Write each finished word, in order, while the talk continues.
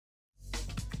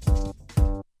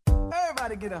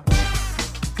Everybody get up.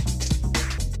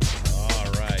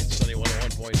 All right, Sunny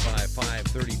 101.5,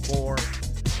 534.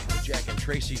 The Jack and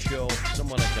Tracy Show.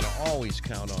 Someone I can always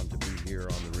count on to be here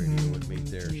on the radio with me.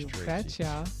 There's You Tracy.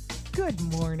 betcha. Good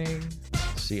morning.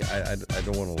 See, I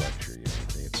don't want to lecture you or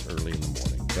anything. It's early in the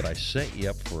morning. But I set you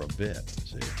up for a bit,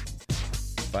 see.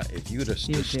 If you would have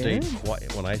just stayed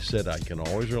quiet, when I said I can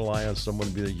always rely on someone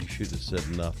to be there, you should have said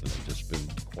nothing and just been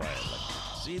quiet.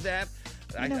 See that?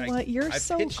 You know what? You're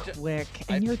so quick,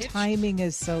 and your timing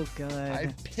is so good.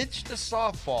 I pitched a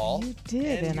softball. You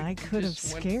did, and I could have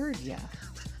scared you.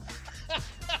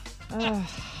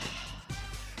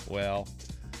 Well,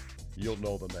 you'll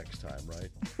know the next time, right?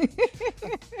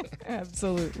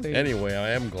 Absolutely. Anyway,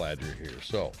 I am glad you're here.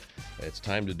 So, it's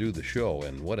time to do the show,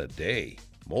 and what a day.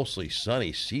 Mostly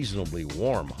sunny, seasonably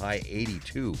warm, high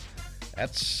 82.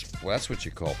 That's what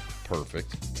you call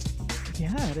perfect.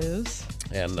 Yeah, it is.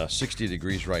 And 60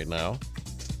 degrees right now.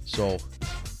 So,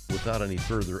 without any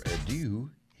further ado,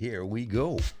 here we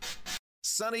go.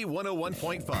 Sunny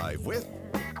 101.5 with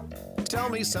Tell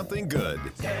Me Something Good.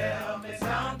 Tell me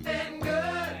something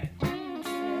good.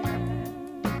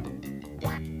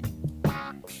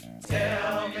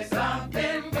 Tell me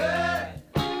something good.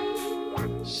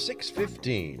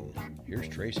 6:15. Here's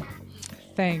Tracy.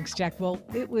 Thanks, Jack. Well,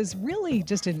 it was really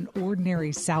just an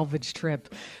ordinary salvage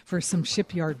trip for some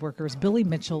shipyard workers, Billy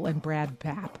Mitchell and Brad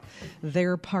Papp.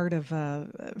 They're part of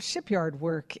shipyard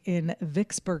work in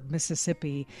Vicksburg,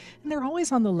 Mississippi, and they're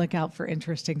always on the lookout for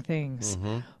interesting things.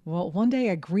 Well, one day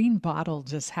a green bottle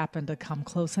just happened to come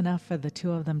close enough for the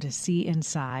two of them to see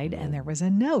inside, and there was a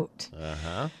note.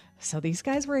 So these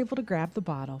guys were able to grab the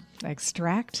bottle,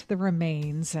 extract the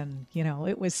remains, and,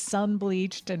 it was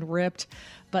sun-bleached and ripped,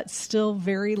 but still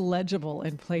very legible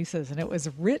in places. And it was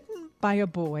written by a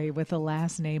boy with the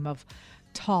last name of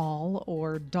Tall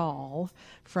or Dahl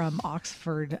from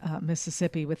Oxford,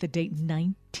 Mississippi, with the date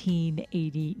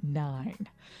 1989,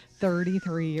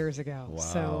 33 years ago. Wow.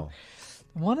 So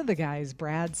one of the guys,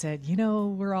 Brad, said,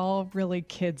 we're all really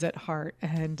kids at heart,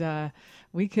 and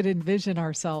we could envision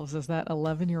ourselves as that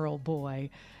 11-year-old boy.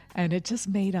 And it just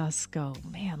made us go,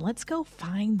 man, let's go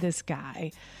find this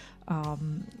guy.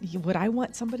 Would I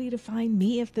want somebody to find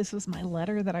me if this was my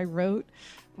letter that I wrote?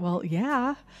 Well,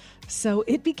 yeah. So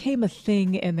it became a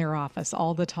thing in their office,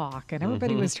 all the talk. And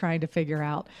everybody was trying to figure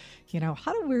out,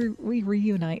 how do we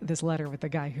reunite this letter with the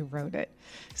guy who wrote it?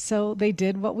 So they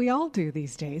did what we all do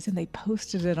these days, and they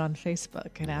posted it on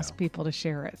Facebook and asked people to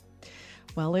share it.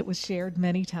 Well, it was shared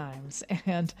many times,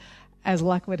 and as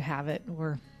luck would have it,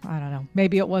 or I don't know,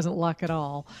 maybe it wasn't luck at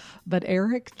all, but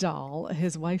Eric Dahl,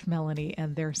 his wife Melanie,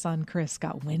 and their son Chris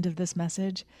got wind of this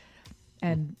message,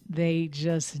 and they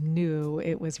just knew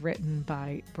it was written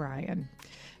by Brian.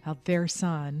 Now, their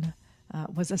son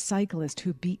was a cyclist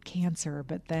who beat cancer,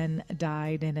 but then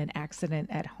died in an accident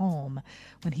at home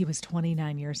when he was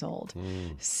 29 years old.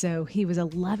 So he was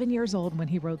 11 years old when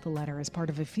he wrote the letter as part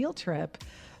of a field trip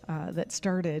that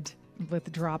started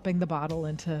with dropping the bottle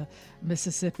into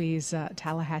Mississippi's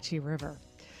Tallahatchie River.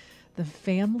 The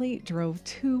family drove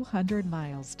 200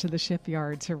 miles to the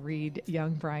shipyard to read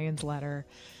young Brian's letter.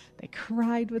 They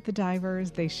cried with the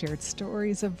divers. They shared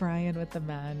stories of Brian with the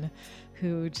men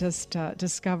who just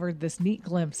discovered this neat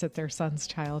glimpse at their son's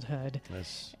childhood.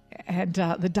 Yes. And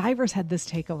the divers had this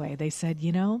takeaway. They said,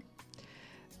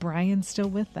 Brian's still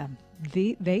with them.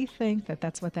 They think that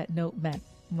that's what that note meant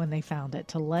when they found it,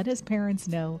 to let his parents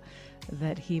know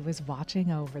that he was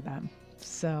watching over them.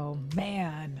 So,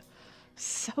 man,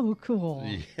 so cool.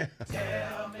 Yeah.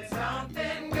 Tell me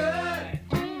something good.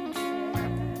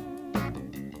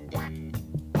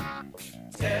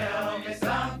 Tell me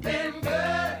something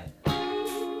good.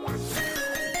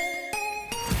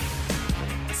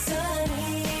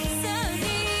 Sunny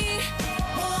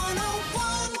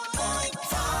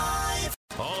 101.5.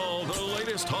 All the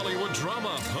latest Hollywood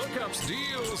drama, hookups,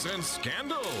 deals, and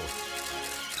scandal.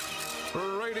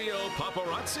 Radio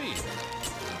Paparazzi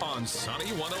on Sunny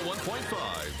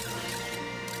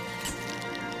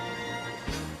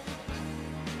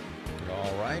 101.5.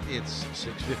 All right, it's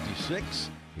 6:56.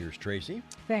 Here's Tracy.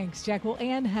 Thanks, Jack. Well,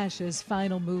 Anne Heche's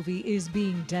final movie is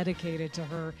being dedicated to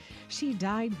her. She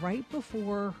died right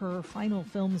before her final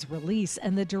film's release,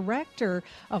 and the director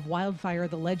of Wildfire,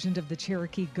 The Legend of the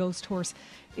Cherokee Ghost Horse,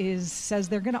 says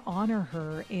they're going to honor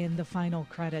her in the final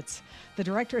credits. The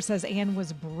director says Anne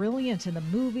was brilliant in the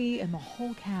movie, and the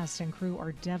whole cast and crew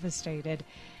are devastated.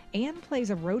 Anne plays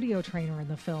a rodeo trainer in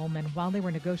the film, and while they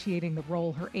were negotiating the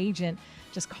role, her agent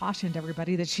just cautioned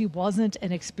everybody that she wasn't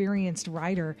an experienced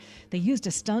rider. They used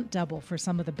a stunt double for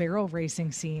some of the barrel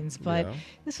racing scenes, but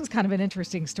this was kind of an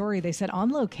interesting story. They said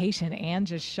on location, Anne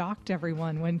just shocked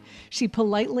everyone when she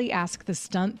politely asked the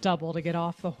stunt double to get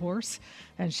off the horse,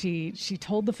 and she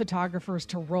told the photographers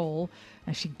to roll,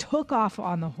 and she took off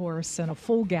on the horse in a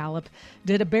full gallop,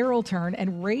 did a barrel turn,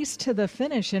 and raced to the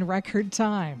finish in record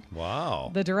time.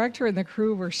 Wow. The director and the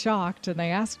crew were shocked, and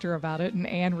they asked her about it, and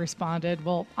Anne responded,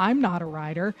 "Well, I'm not a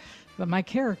rider, but my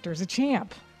character's a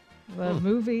champ." The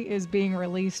movie is being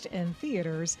released in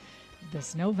theaters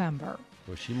this November.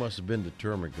 Well, she must have been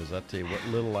determined, because I tell you what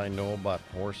little I know about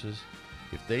horses,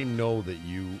 if they know that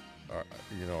you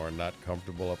are not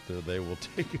comfortable up there, they will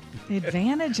take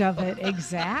Advantage of it,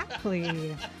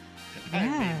 exactly.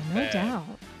 Yeah, no doubt.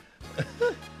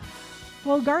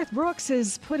 Well, Garth Brooks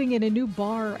is putting in a new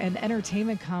bar and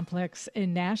entertainment complex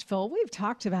in Nashville. We've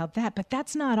talked about that, but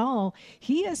that's not all.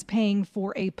 He is paying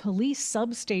for a police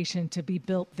substation to be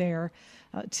built there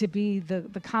to be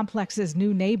the complex's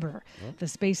new neighbor. The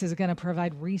space is going to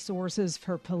provide resources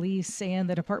for police and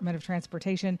the Department of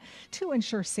Transportation to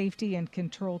ensure safety and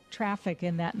control traffic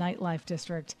in that nightlife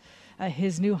district.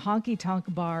 His new honky-tonk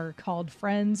bar called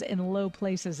Friends in Low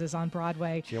Places is on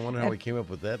Broadway. Gee, I wonder how he came up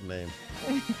with that name.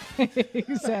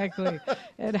 Exactly.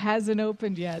 It hasn't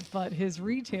opened yet, but his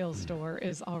retail store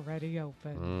is already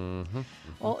open.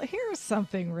 Well, here's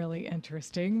something really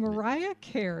interesting. Mariah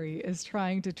Carey is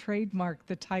trying to trademark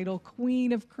the title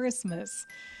Queen of Christmas.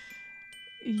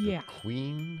 Yeah.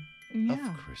 Queen Yeah.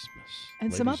 of Christmas.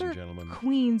 And Ladies some other and gentlemen.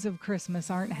 queens of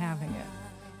Christmas aren't having it.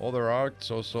 Oh, there are.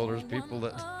 So there's people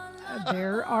that...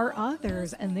 There are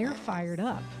others, and they're fired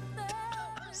up.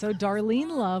 So Darlene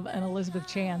Love and Elizabeth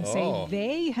Chan say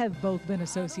they have both been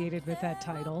associated with that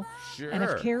title. Sure. And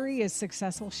if Carrie is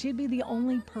successful, she'd be the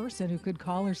only person who could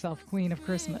call herself Queen of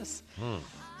Christmas.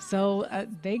 So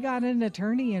they got an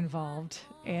attorney involved,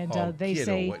 and they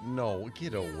say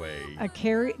get away.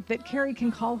 Carrie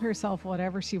can call herself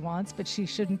whatever she wants, but she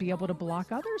shouldn't be able to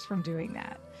block others from doing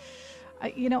that.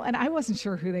 And I wasn't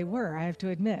sure who they were, I have to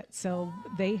admit. So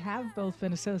they have both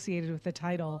been associated with the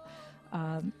title.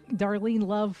 Darlene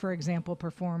Love, for example,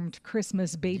 performed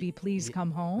Christmas Baby Please Come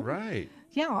Home. Right.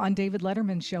 Yeah, on David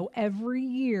Letterman's show every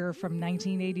year from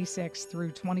 1986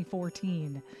 through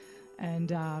 2014. And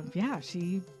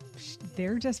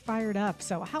they're just fired up.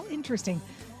 So how interesting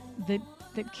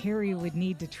that Carrie would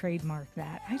need to trademark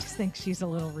that. I just think she's a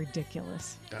little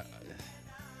ridiculous.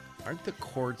 Aren't the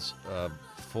courts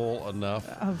full enough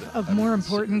of more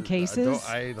important cases?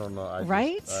 I don't know. I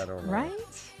don't know.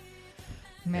 Right?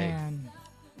 Man.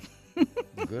 Hey,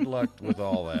 good luck with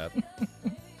all that.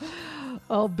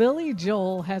 Well, Billy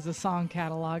Joel has a song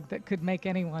catalog that could make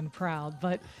anyone proud,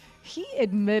 but he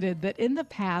admitted that in the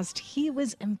past he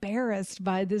was embarrassed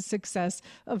by the success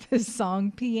of his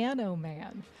song Piano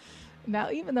Man.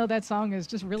 Now, even though that song is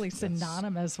just really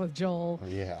synonymous with Joel,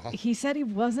 he said he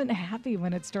wasn't happy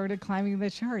when it started climbing the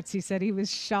charts. He said he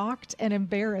was shocked and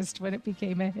embarrassed when it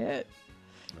became a hit.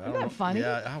 Isn't that funny?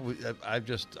 Yeah,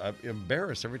 I'm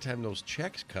embarrassed every time those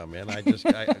checks come in.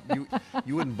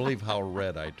 You wouldn't believe how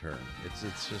red I turn.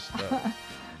 It's just.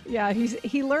 Yeah,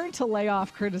 he learned to lay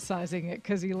off criticizing it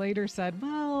because he later said,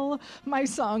 "Well, my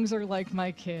songs are like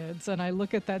my kids, and I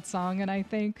look at that song and I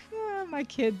think my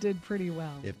kid did pretty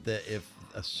well." If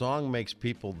a song makes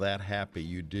people that happy,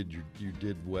 you did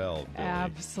well, Billy.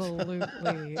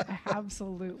 Absolutely,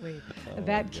 absolutely.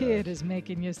 That kid is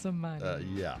making you some money.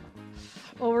 Yeah.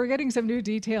 Well, we're getting some new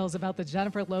details about the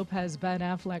Jennifer Lopez-Ben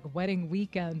Affleck wedding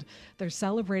weekend. They're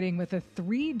celebrating with a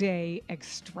 3-day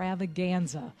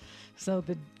extravaganza. So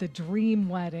the dream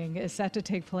wedding is set to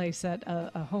take place at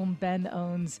a home Ben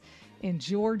owns in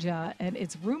Georgia, and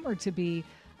it's rumored to be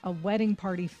a wedding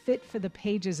party fit for the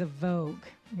pages of Vogue.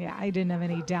 Yeah, I didn't have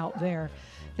any doubt there.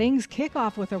 Things kick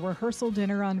off with a rehearsal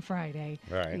dinner on Friday.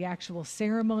 Right. The actual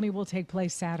ceremony will take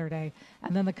place Saturday,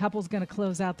 and then the couple's going to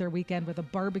close out their weekend with a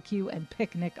barbecue and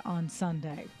picnic on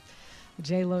Sunday.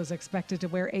 J-Lo's expected to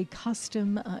wear a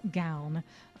custom gown,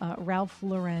 Ralph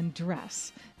Lauren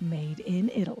dress made in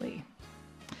Italy.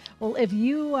 Well,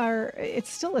 it's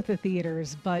still at the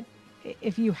theaters, but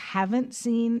if you haven't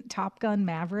seen Top Gun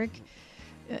Maverick,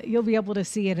 you'll be able to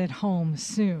see it at home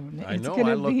soon. I looked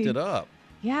it up.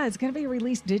 Yeah, it's going to be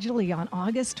released digitally on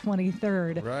August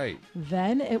 23rd. Right.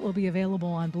 Then it will be available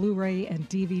on Blu-ray and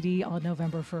DVD on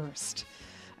November 1st.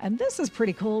 And this is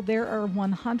pretty cool. There are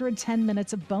 110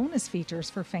 minutes of bonus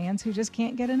features for fans who just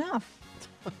can't get enough.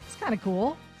 It's kind of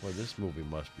cool. Well, this movie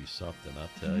must be something, I'll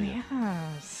tell you.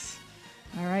 Yes.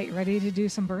 All right, ready to do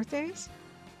some birthdays?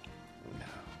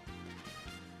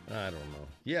 I don't know.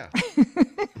 Yeah.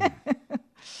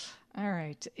 All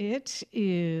right. It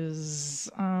is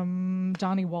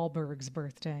Donnie Wahlberg's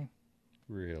birthday.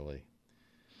 Really?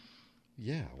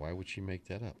 Yeah. Why would she make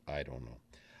that up? I don't know.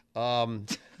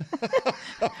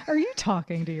 Are you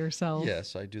talking to yourself?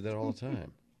 Yes, I do that all the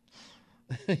time.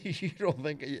 You don't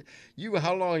think you?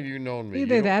 How long have you known me?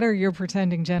 Either that or you're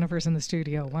pretending Jennifer's in the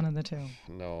studio. One of the two.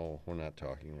 No, we're not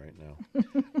talking right now.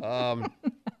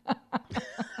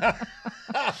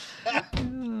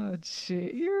 Oh,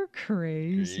 gee, you're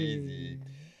crazy. Easy.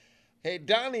 Hey,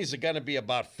 Donnie's going to be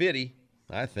about 50,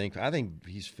 I think. I think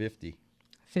he's 50.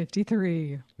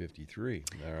 53. 53.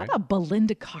 All How right. about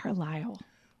Belinda Carlisle?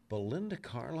 Belinda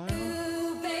Carlisle?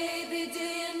 Ooh, baby, do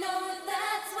you know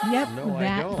that's what Yep, No, I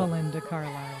that don't. Belinda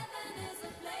Carlisle. heaven is a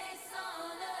place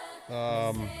on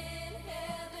earth? Um, In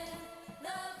heaven,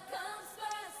 love comes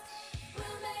first.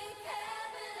 We'll make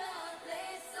heaven a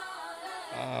place on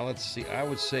earth. let's see. I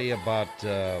would say about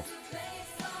Place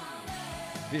on earth.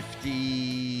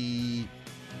 50.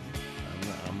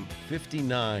 I'm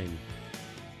 59.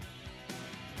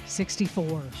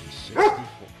 64. 64.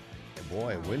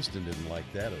 Boy, Winston didn't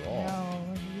like that at all.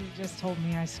 No, you just told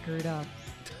me I screwed up.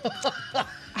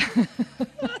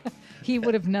 He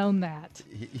would have known that.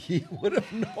 He would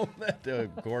have known that.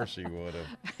 Of course he would have.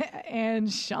 And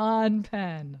Sean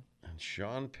Penn. And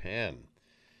Sean Penn.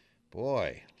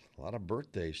 Boy, a lot of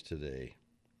birthdays today.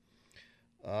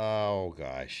 Oh,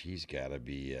 gosh. He's got to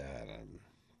be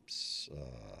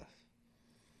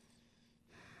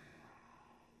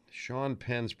Sean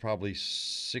Penn's probably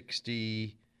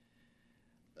 60.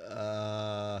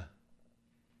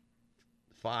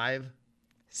 5.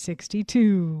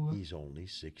 62. He's only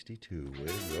 62. Way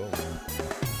to go.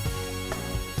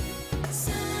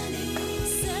 Sunny,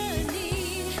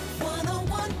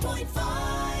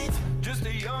 101.5. Just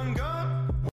a young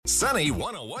gun. Sunny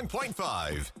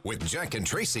 101.5 with Jack and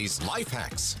Tracy's Life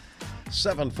Hacks.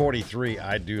 743.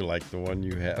 I do like the one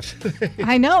you have.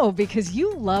 I know, because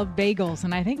you love bagels,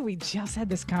 and I think we just had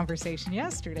this conversation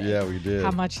yesterday. Yeah, we did.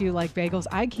 How much you like bagels.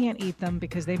 I can't eat them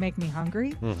because they make me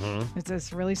hungry. Mm-hmm. It's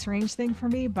this really strange thing for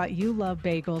me, but you love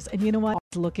bagels. And you know what? I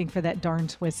was looking for that darn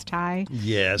twist tie.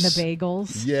 Yes. The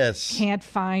bagels. Yes. Can't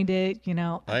find it, you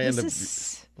know. I this end up.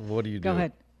 is... What do you do? Go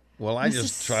ahead. Well, I This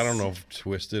just is- try. I don't know if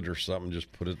twist it or something.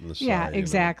 Just put it in the side. Yeah, you know.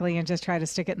 exactly. And just try to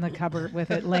stick it in the cupboard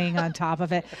with it laying on top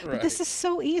of it. But this is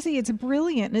so easy. It's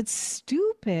brilliant. And it's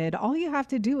stupid. All you have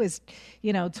to do is,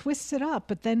 twist it up,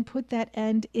 but then put that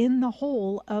end in the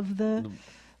hole of the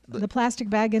plastic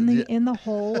bag in the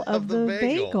hole of the the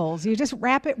bagel. bagels. You just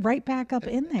wrap it right back up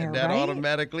in there, And that right?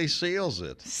 automatically seals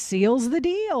it. Seals the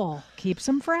deal. Keeps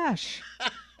them fresh.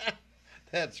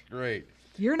 That's great.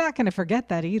 You're not going to forget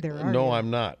that either, are you? No,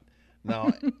 I'm not.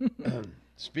 Now,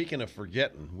 speaking of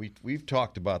forgetting, we've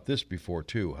talked about this before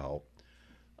too. How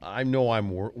I know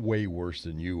I'm way worse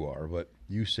than you are, but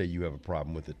you say you have a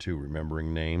problem with it too,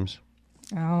 remembering names.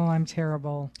 Oh, I'm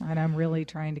terrible. And I'm really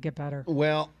trying to get better.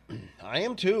 Well, I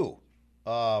am too.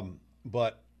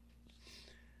 But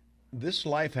this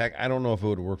life hack, I don't know if it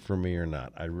would work for me or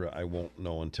not. I won't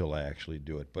know until I actually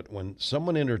do it. But when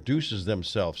someone introduces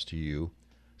themselves to you,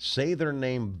 say their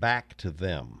name back to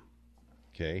them.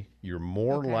 Okay, you're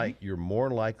more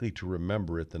likely to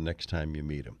remember it the next time you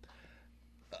meet them.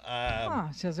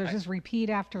 So just repeat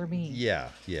after me. Yeah.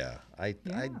 I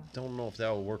don't know if that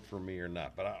will work for me or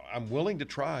not, but I'm willing to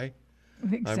try.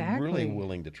 Exactly. I'm really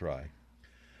willing to try.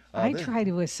 I try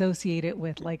to associate it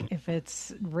with, like, if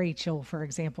it's Rachel, for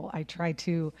example, I try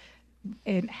to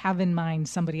have in mind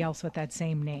somebody else with that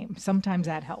same name. Sometimes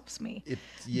that helps me. But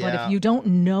Yeah. if you don't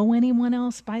know anyone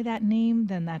else by that name,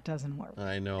 then that doesn't work.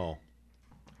 I know.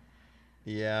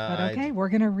 Yeah. But okay, we're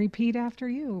going to repeat after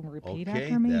you. Repeat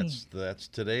after me. That's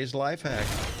today's life hack.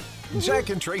 Jack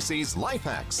and Tracy's Life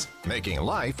Hacks, making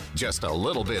life just a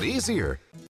little bit easier.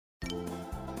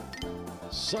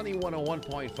 Sunny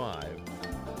 101.5,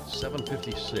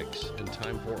 7:56, and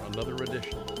time for another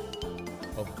edition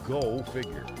of Go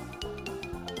Figure.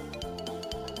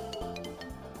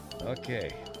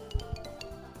 Okay.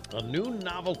 A new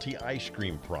novelty ice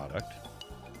cream product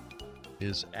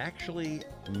is actually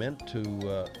meant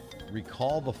to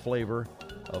recall the flavor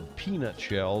of peanut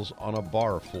shells on a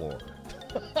bar floor.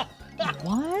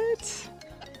 What?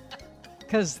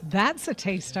 Because that's a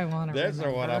taste I want to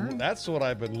remember. That's what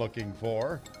I've been looking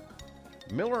for.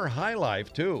 Miller High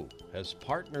Life, too, has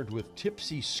partnered with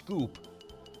Tipsy Scoop,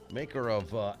 maker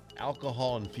of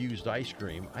alcohol-infused ice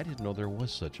cream. I didn't know there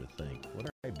was such a thing. What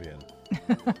have I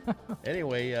been?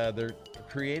 Anyway, they're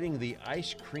creating the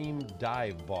Ice Cream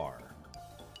Dive Bar.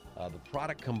 The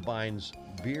product combines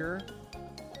beer,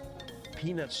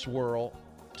 peanut swirl,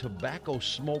 tobacco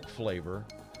smoke flavor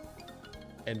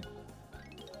and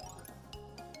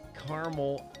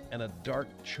caramel and a dark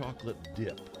chocolate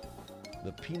dip.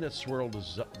 The peanut swirl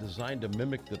is designed to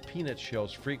mimic the peanut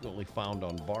shells frequently found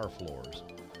on bar floors.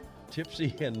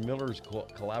 Tipsy and Miller's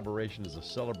collaboration is a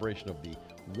celebration of the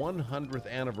 100th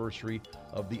anniversary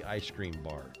of the ice cream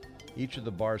bar. Each of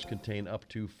the bars contain up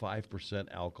to 5%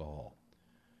 alcohol.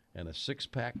 And a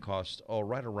six-pack costs,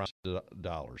 right around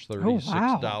 $36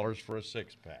 $36 for a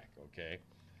six-pack, okay?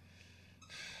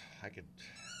 I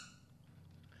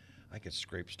could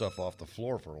scrape stuff off the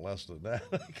floor for less than that.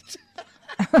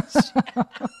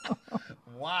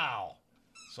 Wow.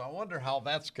 So I wonder how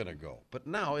that's going to go. But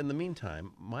now, in the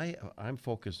meantime, I'm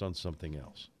focused on something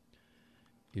else.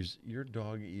 Is your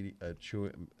dog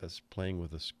playing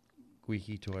with a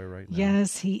squeaky toy right now?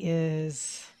 Yes, he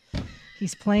is.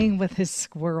 He's playing with his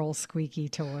squirrel squeaky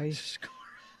toy.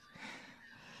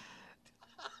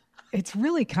 It's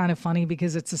really kind of funny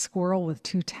because it's a squirrel with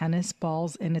 2 tennis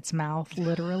balls in its mouth,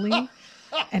 literally.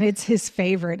 And it's his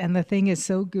favorite. And the thing is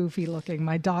so goofy looking.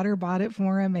 My daughter bought it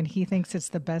for him, and he thinks it's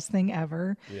the best thing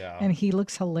ever. Yeah. And he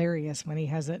looks hilarious when he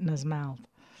has it in his mouth.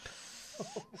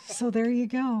 So there you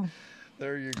go.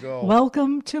 There you go.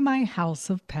 Welcome to my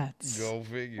house of pets. Go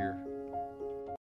figure.